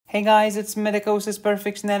Hey guys, it's Medicosis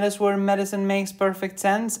Perfectionalis, where medicine makes perfect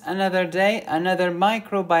sense. Another day, another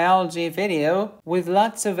microbiology video with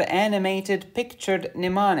lots of animated pictured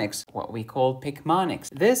mnemonics, what we call Picmonics.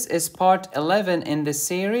 This is part 11 in the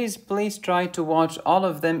series. Please try to watch all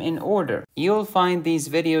of them in order. You'll find these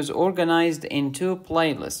videos organized in two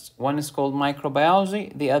playlists. One is called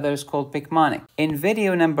Microbiology, the other is called Picmonic. In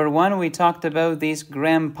video number 1, we talked about these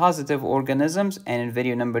gram-positive organisms, and in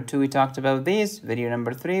video number 2, we talked about these. Video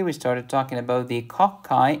number 3, we started talking about the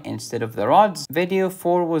cocci instead of the rods. Video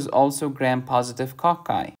 4 was also gram-positive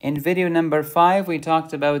cocci. In video number 5, we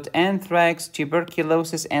talked about anthrax,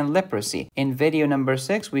 tuberculosis, and leprosy. In video number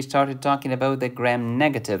 6, we started talking about the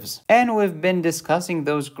gram-negatives. And we've been discussing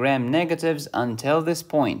those gram-negatives until this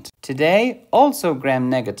point. Today, also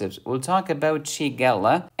gram-negatives. We'll talk about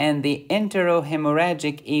Shigella and the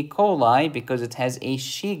enterohemorrhagic E. coli because it has a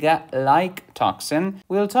Shiga-like toxin.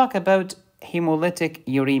 We'll talk about hemolytic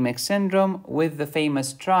uremic syndrome with the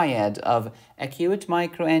famous triad of acute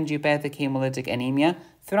microangiopathic hemolytic anemia,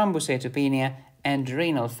 thrombocytopenia, and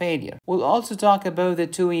renal failure. We'll also talk about the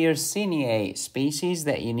two Yersinia species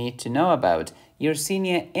that you need to know about.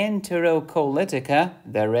 Yersinia enterocolitica,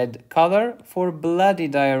 the red color for bloody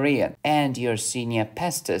diarrhea, and Yersinia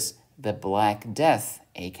pestis, the black death,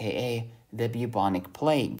 aka the bubonic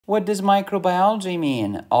plague. What does microbiology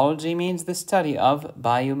mean? Ology means the study of,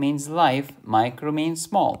 bio means life, micro means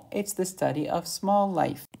small. It's the study of small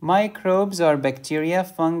life. Microbes are bacteria,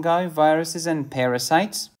 fungi, viruses, and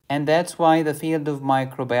parasites. And that's why the field of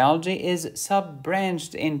microbiology is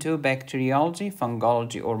sub-branched into bacteriology,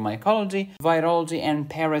 fungology or mycology, virology, and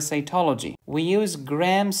parasitology. We use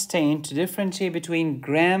gram stain to differentiate between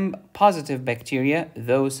gram-positive bacteria,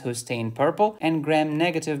 those who stain purple, and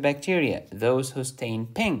gram-negative bacteria, those who stain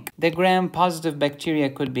pink. The gram-positive bacteria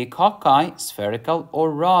could be cocci, spherical,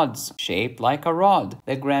 or rods, shaped like a rod.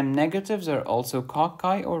 The gram-negatives are also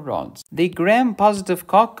cocci or rods. The gram-positive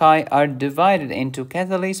cocci are divided into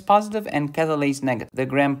catalase positive and catalase negative. The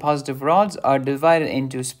gram-positive rods are divided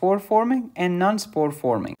into spore-forming and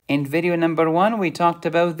non-spore-forming. In video number 1, we talked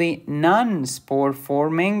about the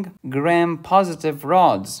non-spore-forming gram-positive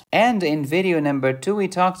rods. And in video number 2, we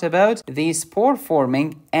talked about the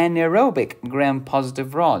spore-forming anaerobic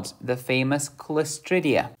gram-positive rods, the famous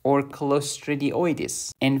Clostridia or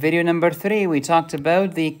Clostridioides. In video number 3, we talked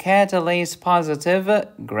about the catalase-positive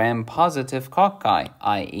gram-positive cocci,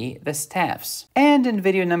 i.e. the staphs. And in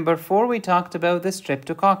video number 4, we talked about the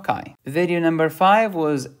streptococci. Video number 5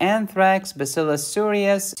 was anthrax, bacillus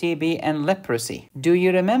cereus, TB, and leprosy. Do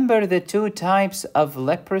you remember the two types of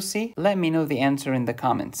leprosy? Let me know the answer in the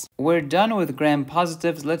comments. We're done with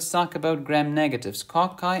gram-positives. Let's talk about gram-negatives,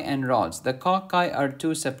 cocci and rods. The cocci are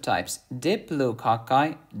two subtypes,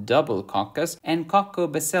 diplococci, double coccus, and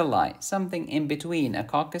coccobacilli, something in between a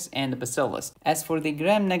coccus and a bacillus. As for the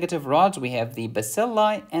gram-negative rods, we have the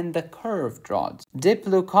bacilli and the curved rods.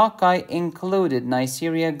 Diplococci included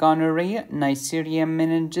Neisseria gonorrhea, Neisseria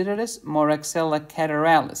meningitidis, Moraxella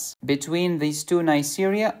catarrhalis. Between these two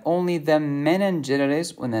Neisseria, only the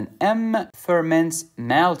meningitidis with an M ferments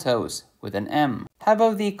maltose with an M. How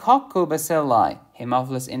about the coccobacilli?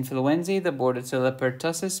 Haemophilus influenzae, the Bordetella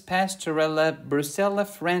pertussis, Pastorella, Brucella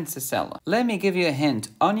francesella. Let me give you a hint.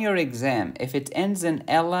 On your exam, if it ends in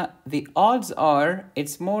ella, the odds are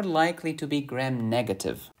it's more likely to be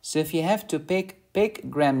gram-negative. So if you have to pick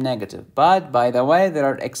gram-negative. But by the way, there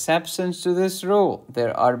are exceptions to this rule.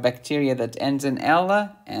 There are bacteria that ends in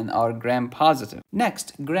ella and are gram-positive.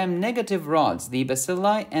 Next, gram-negative rods, the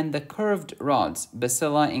bacilli and the curved rods.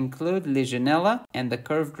 Bacilli include Legionella and the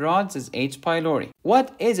curved rods is H. pylori.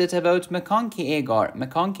 What is it about MacConkey agar?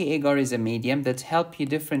 MacConkey agar is a medium that helps you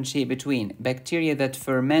differentiate between bacteria that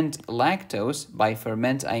ferment lactose, by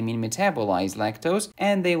ferment I mean metabolize lactose,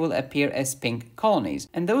 and they will appear as pink colonies,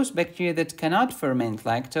 and those bacteria that cannot ferment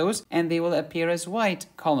lactose and they will appear as white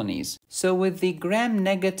colonies. So with the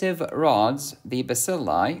gram-negative rods, the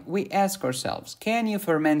bacilli, we ask ourselves, can you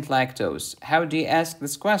ferment lactose? How do you ask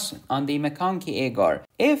this question? On the MacConkey agar,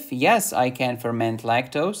 if yes, I can ferment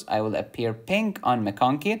lactose, I will appear pink on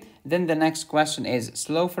MacConkey. Then the next question is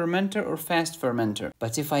slow fermenter or fast fermenter.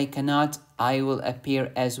 But if I cannot, I will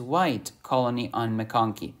appear as white colony on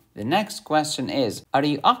MacConkey. The next question is, are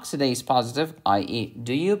you oxidase positive, i.e.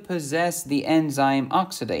 do you possess the enzyme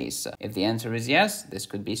oxidase? If the answer is yes, this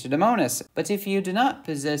could be Pseudomonas. But if you do not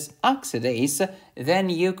possess oxidase, then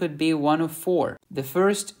you could be one of 4. The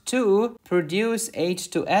first two produce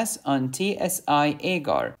H2S on TSI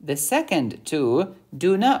agar. The second two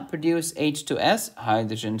do not produce H2S,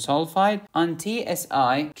 hydrogen sulfide, on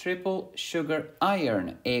TSI, triple sugar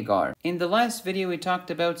iron agar. In the last video, we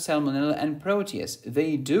talked about Salmonella and Proteus.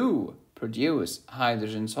 They do produce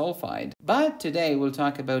hydrogen sulfide. But today we'll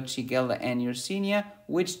talk about Shigella and Yersinia,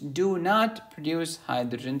 which do not produce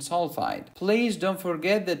hydrogen sulfide. Please don't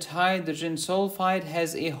forget that hydrogen sulfide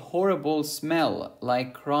has a horrible smell,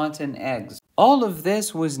 like rotten eggs. All of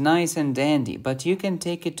this was nice and dandy, but you can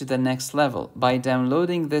take it to the next level by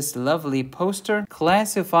downloading this lovely poster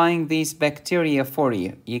classifying these bacteria for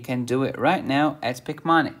you. You can do it right now at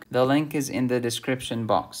Picmonic. The link is in the description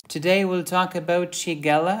box. Today we'll talk about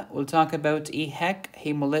Shigella, we'll talk about EHEC,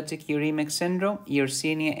 hemolytic uremic syndrome,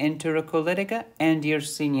 Yersinia enterocolitica, and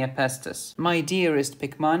Yersinia pestis. My dearest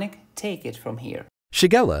Picmonic, take it from here.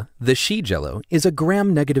 Shigella, the Shigella, is a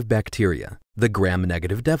gram-negative bacteria, the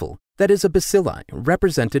gram-negative devil, that is a bacilli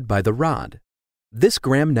represented by the rod. This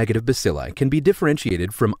gram-negative bacilli can be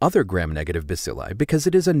differentiated from other gram-negative bacilli because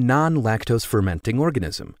it is a non-lactose fermenting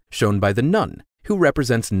organism, shown by the nun, who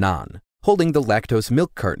represents non, holding the lactose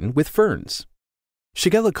milk carton with ferns.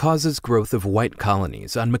 Shigella causes growth of white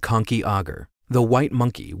colonies on McConkey agar, the white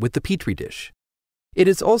monkey with the petri dish. It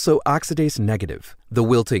is also oxidase negative, the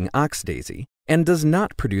wilting ox daisy, and does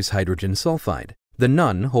not produce hydrogen sulfide, the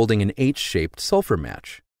nun holding an H-shaped sulfur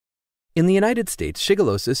match. In the United States,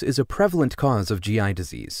 shigellosis is a prevalent cause of GI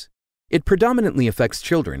disease. It predominantly affects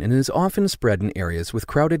children and is often spread in areas with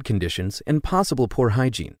crowded conditions and possible poor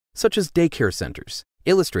hygiene, such as daycare centers,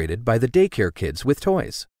 illustrated by the daycare kids with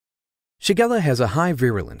toys. Shigella has a high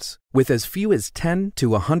virulence, with as few as 10 to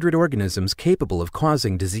 100 organisms capable of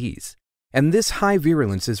causing disease, and this high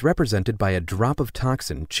virulence is represented by a drop of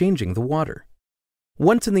toxin changing the water.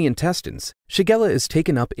 Once in the intestines, Shigella is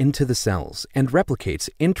taken up into the cells and replicates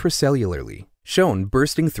intracellularly, shown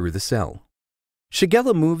bursting through the cell.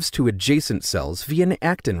 Shigella moves to adjacent cells via an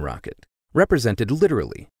actin rocket, represented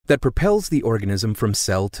literally, that propels the organism from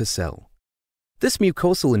cell to cell. This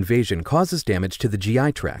mucosal invasion causes damage to the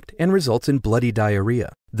GI tract and results in bloody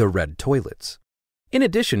diarrhea, the red toilets. In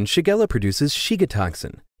addition, Shigella produces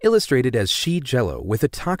shigatoxin, illustrated as Shigella with a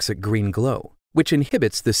toxic green glow, which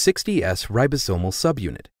inhibits the 60S ribosomal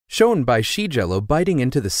subunit, shown by Shigella biting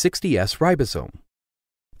into the 60S ribosome.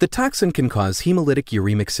 The toxin can cause hemolytic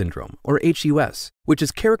uremic syndrome, or HUS, which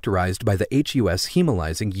is characterized by the HUS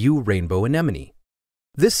hemolyzing U rainbow anemone.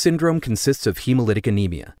 This syndrome consists of hemolytic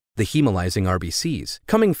anemia, the hemolyzing RBCs,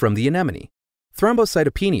 coming from the anemone,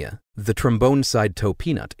 thrombocytopenia, the trombone side toe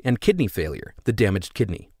peanut, and kidney failure, the damaged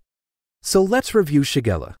kidney. So let's review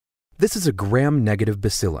Shigella. This is a gram-negative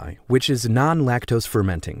bacilli, which is non-lactose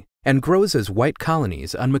fermenting and grows as white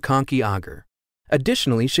colonies on McConkey agar.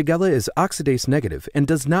 Additionally, Shigella is oxidase negative and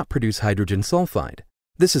does not produce hydrogen sulfide.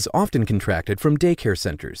 This is often contracted from daycare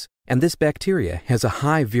centers, and this bacteria has a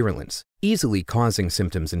high virulence, easily causing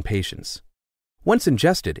symptoms in patients. Once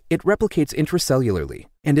ingested, it replicates intracellularly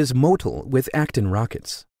and is motile with actin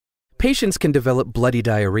rockets. Patients can develop bloody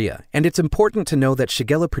diarrhea, and it's important to know that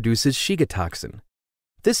Shigella produces shigatoxin.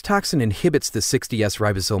 This toxin inhibits the 60S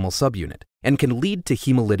ribosomal subunit and can lead to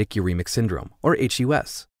hemolytic uremic syndrome, or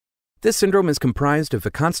HUS. This syndrome is comprised of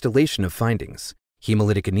a constellation of findings: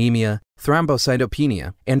 hemolytic anemia,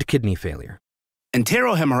 thrombocytopenia, and kidney failure.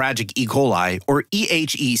 Enterohemorrhagic E. coli, or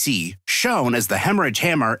EHEC, shown as the hemorrhage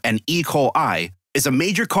hammer and E. coli, is a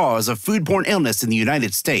major cause of foodborne illness in the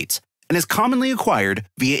United States and is commonly acquired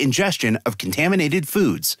via ingestion of contaminated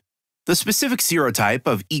foods. The specific serotype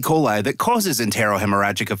of E. coli that causes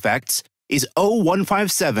enterohemorrhagic effects is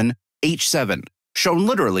O157H7, shown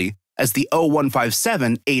literally as the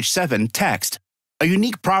O157H7 text. A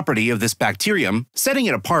unique property of this bacterium, setting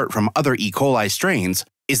it apart from other E. coli strains,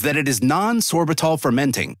 is that it is non-sorbitol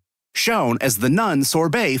fermenting, shown as the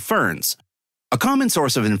non-sorbet ferns. A common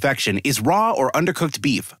source of infection is raw or undercooked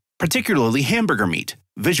beef, particularly hamburger meat,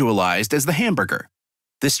 visualized as the hamburger.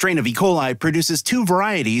 This strain of E. coli produces two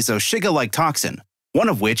varieties of Shigella-like toxin, one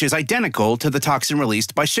of which is identical to the toxin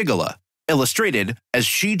released by Shigella, illustrated as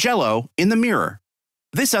Shigella in the mirror.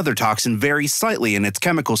 This other toxin varies slightly in its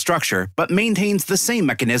chemical structure but maintains the same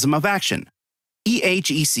mechanism of action.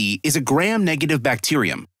 EHEC is a gram-negative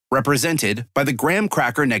bacterium, represented by the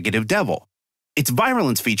gram-cracker-negative devil. Its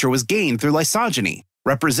virulence feature was gained through lysogeny,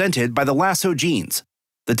 represented by the lasso genes.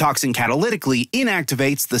 The toxin catalytically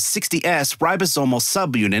inactivates the 60S ribosomal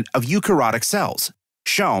subunit of eukaryotic cells,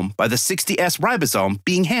 shown by the 60S ribosome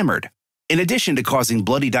being hammered. In addition to causing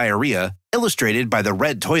bloody diarrhea, illustrated by the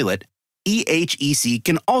red toilet, EHEC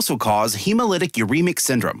can also cause hemolytic uremic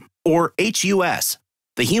syndrome, or HUS.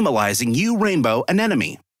 the hemolyzing U-rainbow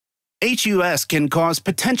anemone. HUS can cause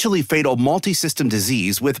potentially fatal multisystem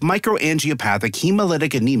disease with microangiopathic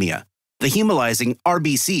hemolytic anemia, the hemolyzing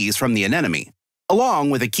RBCs from the anemone, along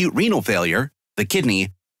with acute renal failure, the kidney,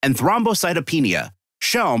 and thrombocytopenia,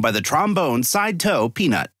 shown by the trombone side toe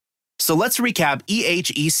peanut. So let's recap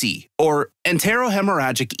EHEC, or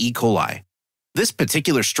enterohemorrhagic E. coli. This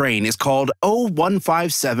particular strain is called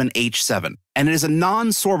O157H7, and it is a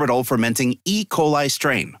non-sorbitol fermenting E. coli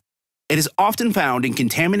strain. It is often found in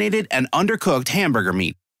contaminated and undercooked hamburger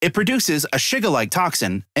meat. It produces a Shigella-like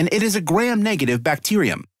toxin, and it is a gram-negative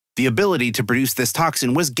bacterium. The ability to produce this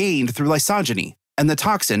toxin was gained through lysogeny, and the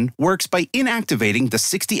toxin works by inactivating the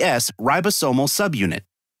 60S ribosomal subunit.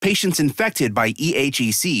 Patients infected by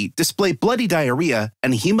EHEC display bloody diarrhea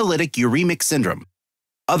and hemolytic uremic syndrome.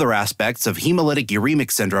 Other aspects of hemolytic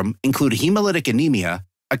uremic syndrome include hemolytic anemia,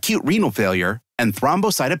 acute renal failure, and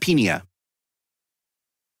thrombocytopenia.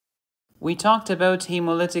 We talked about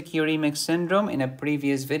hemolytic uremic syndrome in a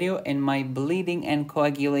previous video in my bleeding and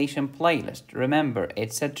coagulation playlist. Remember,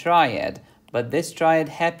 it's a triad, but this triad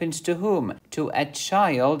happens to whom? To a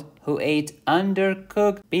child who ate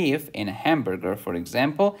undercooked beef in a hamburger, for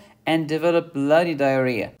example, and developed bloody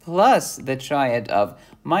diarrhea, plus the triad of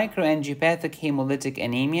microangiopathic hemolytic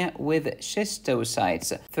anemia with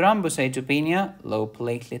schistocytes, thrombocytopenia, low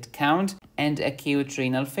platelet count, and acute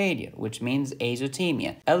renal failure, which means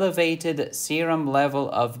azotemia, elevated serum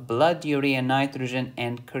level of blood urea nitrogen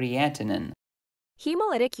and creatinine.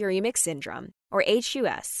 Hemolytic uremic syndrome, or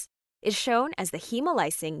HUS, is shown as the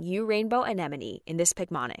hemolyzing U-rainbow anemone in this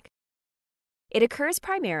Picmonic. It occurs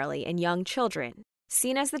primarily in young children,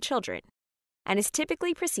 seen as the children, and is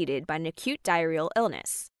typically preceded by an acute diarrheal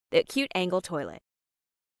illness, the acute angle toilet.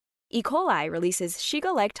 E. coli releases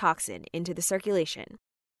Shigella-like toxin into the circulation,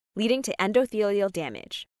 leading to endothelial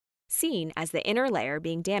damage, seen as the inner layer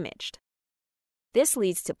being damaged. This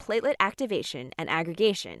leads to platelet activation and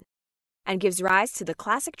aggregation, and gives rise to the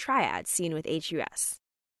classic triad seen with HUS.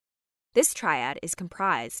 This triad is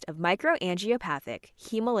comprised of microangiopathic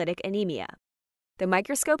hemolytic anemia, the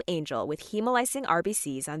microscope angel with hemolyzing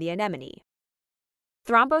RBCs on the anemone,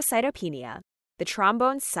 thrombocytopenia, the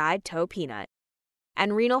trombone side toe peanut,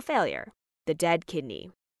 and renal failure, the dead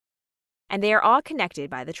kidney. And they are all connected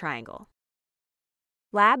by the triangle.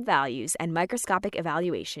 Lab values and microscopic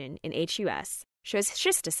evaluation in HUS shows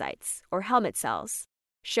schistocytes, or helmet cells,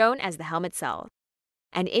 shown as the helmet cell,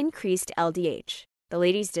 and increased LDH, the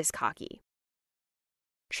ladies' disc hockey.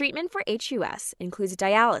 Treatment for HUS includes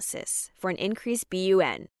dialysis for an increased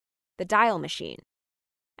BUN, the dial machine,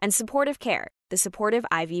 and supportive care, the supportive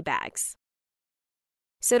IV bags.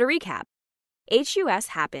 So to recap, HUS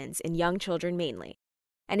happens in young children mainly,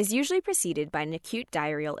 and is usually preceded by an acute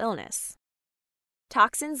diarrheal illness.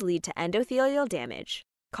 Toxins lead to endothelial damage,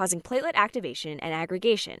 causing platelet activation and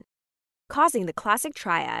aggregation, causing the classic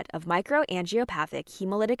triad of microangiopathic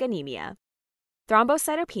hemolytic anemia,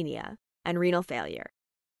 thrombocytopenia, and renal failure.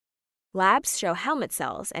 Labs show helmet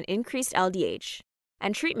cells and increased LDH,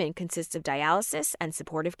 and treatment consists of dialysis and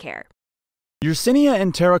supportive care. Yersinia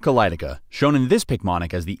enterocolitica, shown in this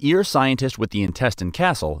Picmonic as the ear scientist with the intestine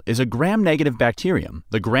castle, is a gram-negative bacterium,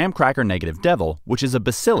 the gram-cracker-negative devil, which is a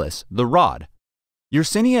bacillus, the rod.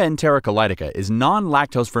 Yersinia enterocolitica is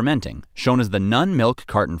non-lactose fermenting, shown as the nun-milk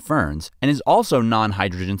carton ferns, and is also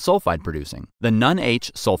non-hydrogen sulfide producing, the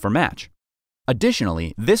nun-H sulfur match.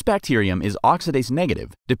 Additionally, this bacterium is oxidase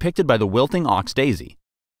negative, depicted by the wilting ox daisy.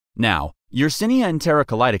 Now, Yersinia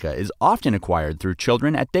enterocolitica is often acquired through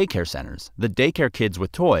children at daycare centers, the daycare kids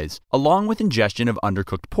with toys, along with ingestion of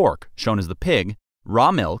undercooked pork, shown as the pig,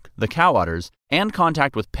 raw milk, the cow udders, and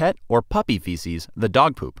contact with pet or puppy feces, the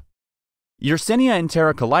dog poop. Yersinia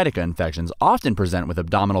enterocolitica infections often present with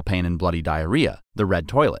abdominal pain and bloody diarrhea, the red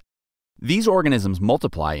toilet. These organisms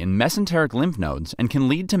multiply in mesenteric lymph nodes and can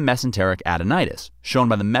lead to mesenteric adenitis, shown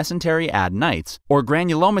by the mesentery adenites, or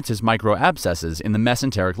granulomatous microabscesses in the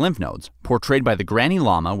mesenteric lymph nodes, portrayed by the granny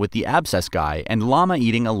llama with the abscess guy and llama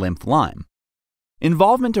eating a lymph lime.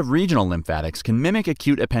 Involvement of regional lymphatics can mimic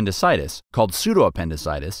acute appendicitis, called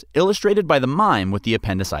pseudoappendicitis, illustrated by the mime with the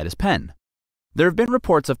appendicitis pen. There have been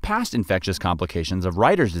reports of past infectious complications of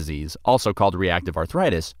Reiter's disease, also called reactive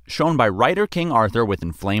arthritis, shown by Reiter King Arthur with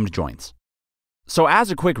inflamed joints. So as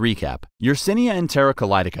a quick recap, Yersinia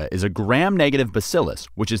enterocolitica is a gram-negative bacillus,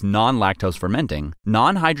 which is non-lactose fermenting,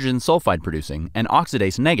 non-hydrogen sulfide producing, and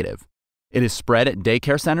oxidase negative. It is spread at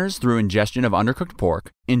daycare centers through ingestion of undercooked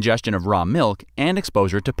pork, ingestion of raw milk, and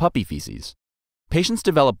exposure to puppy feces. Patients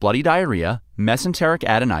develop bloody diarrhea, mesenteric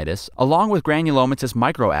adenitis, along with granulomatous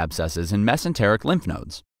microabscesses in mesenteric lymph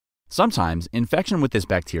nodes. Sometimes, infection with this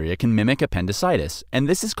bacteria can mimic appendicitis, and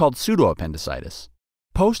this is called pseudoappendicitis.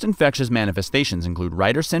 Post-infectious manifestations include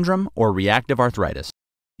Reiter syndrome or reactive arthritis.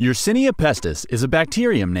 Yersinia pestis is a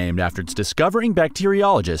bacterium named after its discovering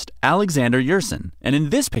bacteriologist Alexander Yersin, and in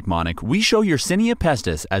this Picmonic, we show Yersinia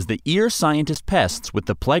pestis as the ear scientist pests with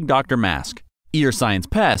the plague doctor mask. Ear science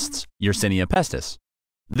pests, Yersinia pestis.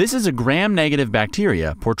 This is a gram-negative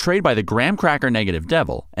bacteria portrayed by the graham cracker negative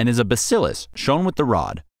devil and is a bacillus shown with the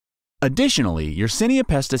rod. Additionally, Yersinia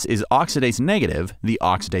pestis is oxidase negative, the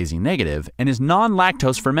oxidase negative, and is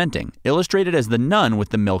non-lactose fermenting, illustrated as the nun with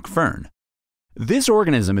the milk fern. This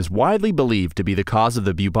organism is widely believed to be the cause of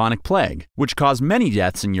the bubonic plague, which caused many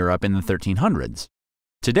deaths in Europe in the 1300s.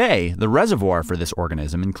 Today, the reservoir for this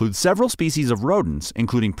organism includes several species of rodents,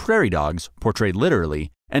 including prairie dogs, portrayed literally,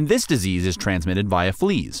 and this disease is transmitted via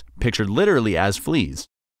fleas, pictured literally as fleas.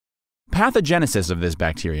 Pathogenesis of this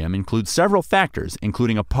bacterium includes several factors,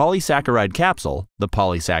 including a polysaccharide capsule, the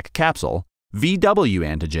polysac capsule, VW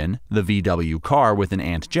antigen, the VW car with an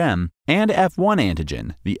ant gem, and F1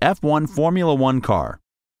 antigen, the F1 Formula 1 car.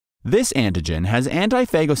 This antigen has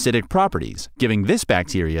antiphagocytic properties, giving this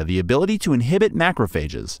bacteria the ability to inhibit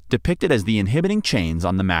macrophages, depicted as the inhibiting chains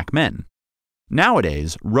on the MacMen.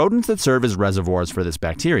 Nowadays, rodents that serve as reservoirs for this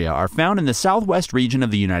bacteria are found in the southwest region of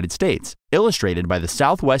the United States, illustrated by the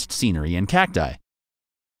southwest scenery and cacti.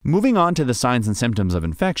 Moving on to the signs and symptoms of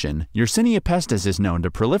infection, Yersinia pestis is known to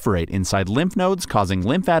proliferate inside lymph nodes causing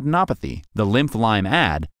lymphadenopathy, the lymph Lyme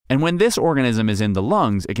ad, and when this organism is in the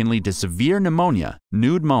lungs, it can lead to severe pneumonia,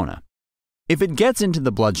 pneumona. If it gets into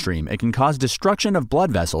the bloodstream, it can cause destruction of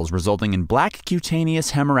blood vessels resulting in black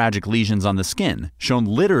cutaneous hemorrhagic lesions on the skin, shown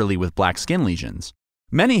literally with black skin lesions.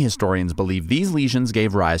 Many historians believe these lesions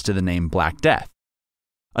gave rise to the name Black Death.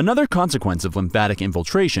 Another consequence of lymphatic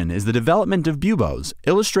infiltration is the development of buboes,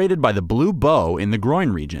 illustrated by the blue bow in the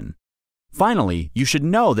groin region. Finally, you should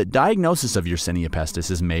know that diagnosis of Yersinia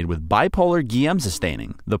pestis is made with bipolar Guillemot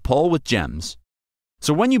staining, the pole with gems.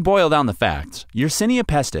 So when you boil down the facts, Yersinia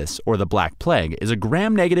pestis, or the Black Plague, is a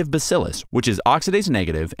gram-negative bacillus, which is oxidase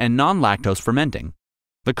negative and non-lactose fermenting.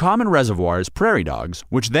 The common reservoir is prairie dogs,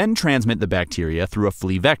 which then transmit the bacteria through a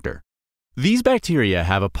flea vector. These bacteria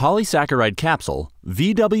have a polysaccharide capsule,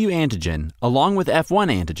 VW antigen, along with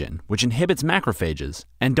F1 antigen, which inhibits macrophages.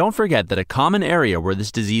 And don't forget that a common area where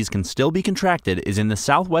this disease can still be contracted is in the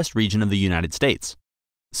southwest region of the United States.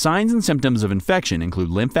 Signs and symptoms of infection include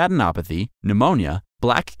lymphadenopathy, pneumonia,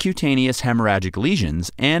 black cutaneous hemorrhagic lesions,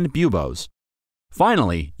 and buboes.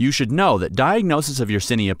 Finally, you should know that diagnosis of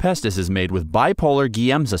Yersinia pestis is made with bipolar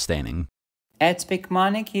Guillemot staining. At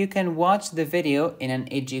Picmonic, you can watch the video in an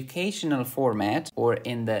educational format or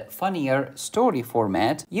in the funnier story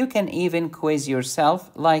format. You can even quiz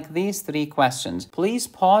yourself like these 3 questions. Please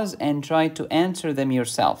pause and try to answer them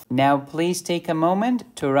yourself. Now, please take a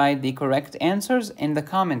moment to write the correct answers in the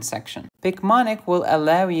comment section. Picmonic will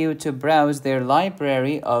allow you to browse their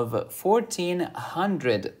library of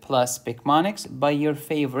 1,400 plus Picmonics by your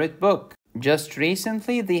favorite book. Just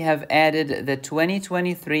recently, they have added the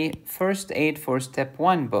 2023 First Aid for Step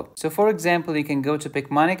 1 book. So for example, you can go to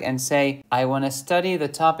Picmonic and say, I want to study the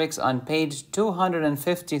topics on page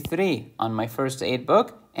 253 on my First Aid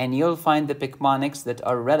book, and you'll find the Picmonics that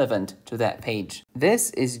are relevant to that page.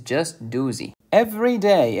 This is just doozy. Every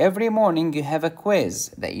day, every morning, you have a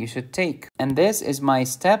quiz that you should take. And this is my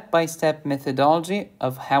step-by-step methodology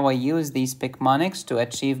of how I use these Picmonics to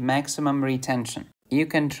achieve maximum retention. You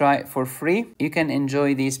can try it for free. You can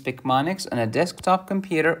enjoy these Picmonics on a desktop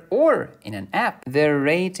computer or in an app. Their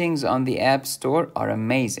ratings on the App Store are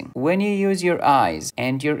amazing. When you use your eyes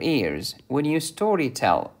and your ears, when you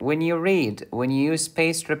storytell, when you read, when you use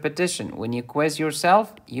spaced repetition, when you quiz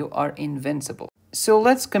yourself, you are invincible. So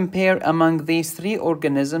let's compare among these 3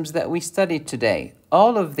 organisms that we studied today.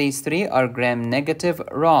 All of these 3 are gram-negative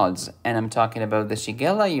rods, and I'm talking about the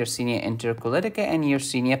Shigella, Yersinia enterocolitica, and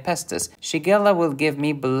Yersinia pestis. Shigella will give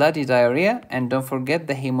me bloody diarrhea, and don't forget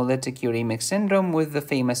the hemolytic uremic syndrome with the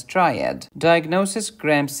famous triad. Diagnosis,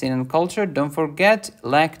 gram-senon culture, don't forget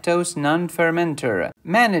lactose non-fermenter.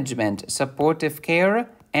 Management, supportive care,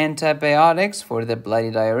 antibiotics for the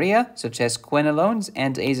bloody diarrhea, such as quinolones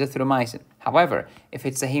and azithromycin. However, if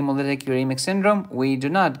it's a hemolytic uremic syndrome, we do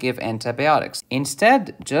not give antibiotics.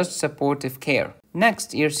 Instead, just supportive care.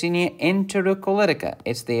 Next, Yersinia enterocolitica.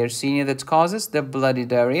 It's the Yersinia that causes the bloody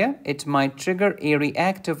diarrhea. It might trigger a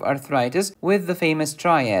reactive arthritis with the famous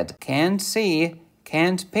triad. Can't see,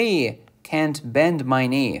 can't pee, can't bend my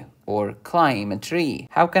knee. or climb a tree.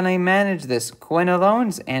 How can I manage this?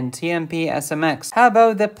 Quinolones and TMP SMX. How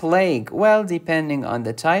about the plague? Well, depending on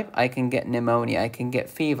the type, I can get pneumonia, I can get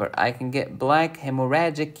fever, I can get black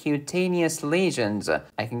hemorrhagic cutaneous lesions,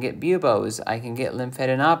 I can get buboes, I can get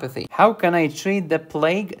lymphadenopathy. How can I treat the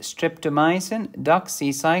plague? Streptomycin,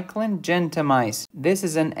 doxycycline, gentamicin. This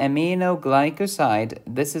is an aminoglycoside,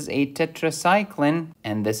 this is a tetracycline,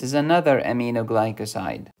 and this is another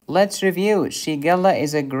aminoglycoside. Let's review. Shigella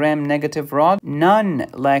is a gram-negative rod,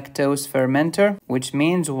 non-lactose fermenter, which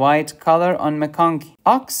means white color on McConkey.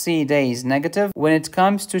 Oxidase negative. When it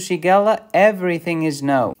comes to Shigella, everything is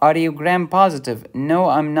no. Are you gram-positive? No,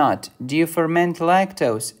 I'm not. Do you ferment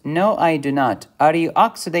lactose? No, I do not. Are you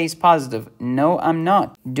oxidase positive? No, I'm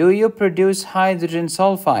not. Do you produce hydrogen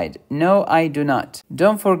sulfide? No, I do not.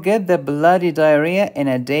 Don't forget the bloody diarrhea in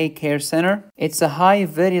a daycare center. It's a high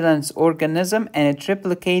virulence organism and it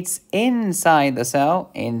replicates inside the cell,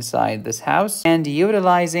 inside this house, and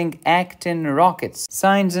utilizing actin rockets.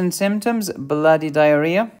 Signs and symptoms: bloody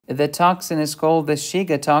diarrhea. The toxin is called the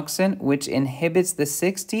Shiga toxin, which inhibits the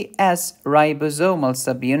 60S ribosomal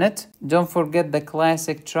subunit. Don't forget the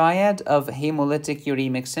classic triad of hemolytic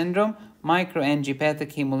uremic syndrome,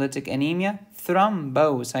 microangiopathic hemolytic anemia,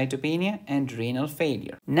 thrombocytopenia, and renal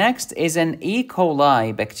failure. Next is an E.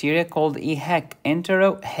 coli bacteria called EHEC,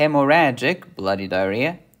 enterohemorrhagic bloody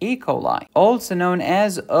diarrhea, E. coli, also known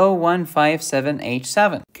as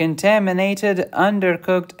O157H7, contaminated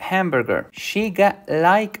undercooked hamburger,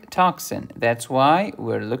 Shiga-like toxin. That's why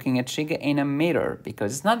we're looking at Shiga in a mirror,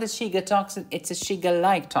 because it's not the Shiga toxin, it's a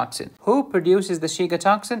Shiga-like toxin. Who produces the Shiga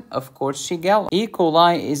toxin? Of course, Shigella. E.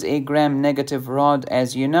 coli is a gram-negative rod,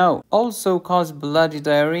 as you know, also cause bloody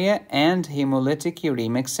diarrhea and hemolytic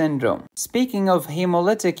uremic syndrome. Speaking of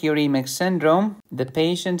hemolytic uremic syndrome, the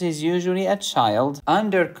patient is usually a child,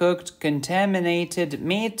 undercooked, contaminated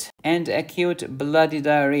meat, and acute bloody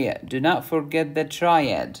diarrhea. Do not forget the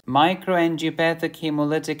triad: microangiopathic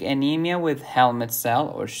hemolytic anemia with helmet cell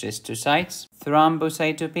or schistocytes,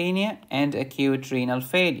 thrombocytopenia, and acute renal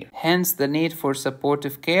failure. Hence the need for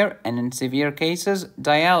supportive care and, in severe cases,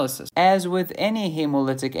 dialysis. As with any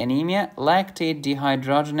hemolytic anemia, lactate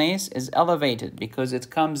dehydrogenase is elevated because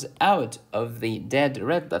it comes out of the dead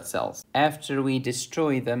red blood cells after we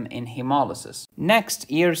destroy them in hemolysis. Next,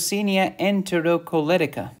 Yersinia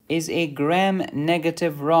enterocolitica is a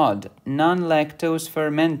gram-negative rod, non-lactose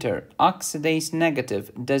fermenter, oxidase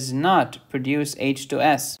negative, does not produce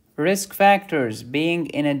H2S. Risk factors: being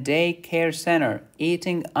in a daycare center,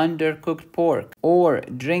 eating undercooked pork, or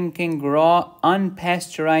drinking raw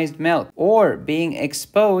unpasteurized milk, or being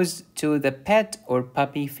exposed to the pet or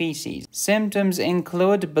puppy feces. Symptoms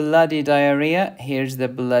include bloody diarrhea, here's the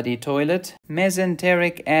bloody toilet,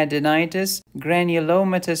 mesenteric adenitis,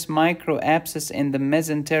 granulomatous microabscess in the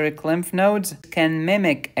mesenteric lymph nodes, can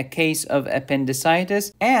mimic a case of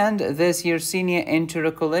appendicitis, and this Yersinia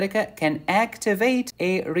enterocolitica can activate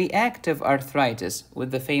a reactive arthritis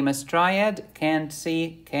with the famous triad: can't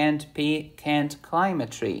see, can't pee, can't climb a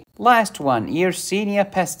tree. Last one,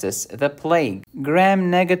 Yersinia pestis, the plague,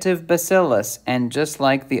 gram-negative bacillus, and just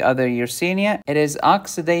like the other Yersinia, it is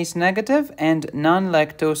oxidase negative and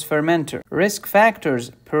non-lactose fermenter. Risk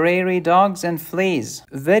factors: prairie dogs and fleas.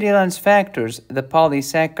 Virulence factors: the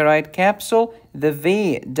polysaccharide capsule, the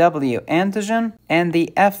VW antigen, and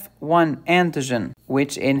the F1 antigen,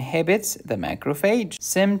 which inhibits the macrophage.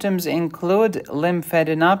 Symptoms include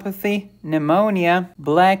lymphadenopathy, pneumonia,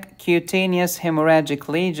 black cutaneous hemorrhagic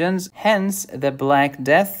lesions, hence the Black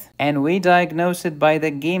Death, and we diagnose it by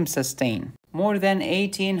the Giemsa stain. More than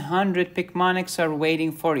 1,800 Picmonics are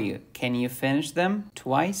waiting for you. Can you finish them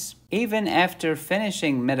twice? Even after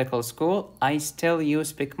finishing medical school, I still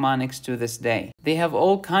use Picmonics to this day. They have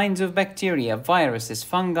all kinds of bacteria, viruses,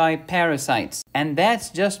 fungi, parasites. And that's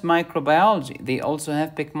just microbiology. They also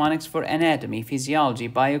have Picmonics for anatomy, physiology,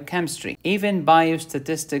 biochemistry, even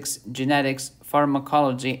biostatistics, genetics,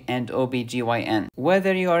 pharmacology, and OBGYN.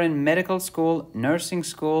 Whether you are in medical school, nursing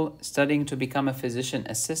school, studying to become a physician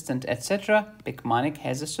assistant, etc., Picmonic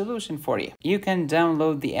has a solution for you. You can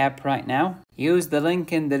download the app right now. Use the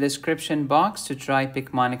link in the description box to try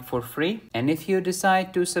Picmonic for free. And if you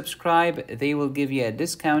decide to subscribe, they will give you a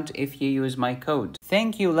discount if you use my code.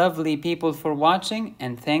 Thank you, lovely people, for watching,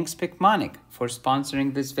 and thanks Picmonic for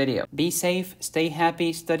sponsoring this video. Be safe, stay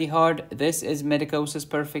happy, study hard. This is Medicosis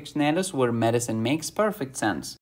Perfectionalis, where medicine makes perfect sense.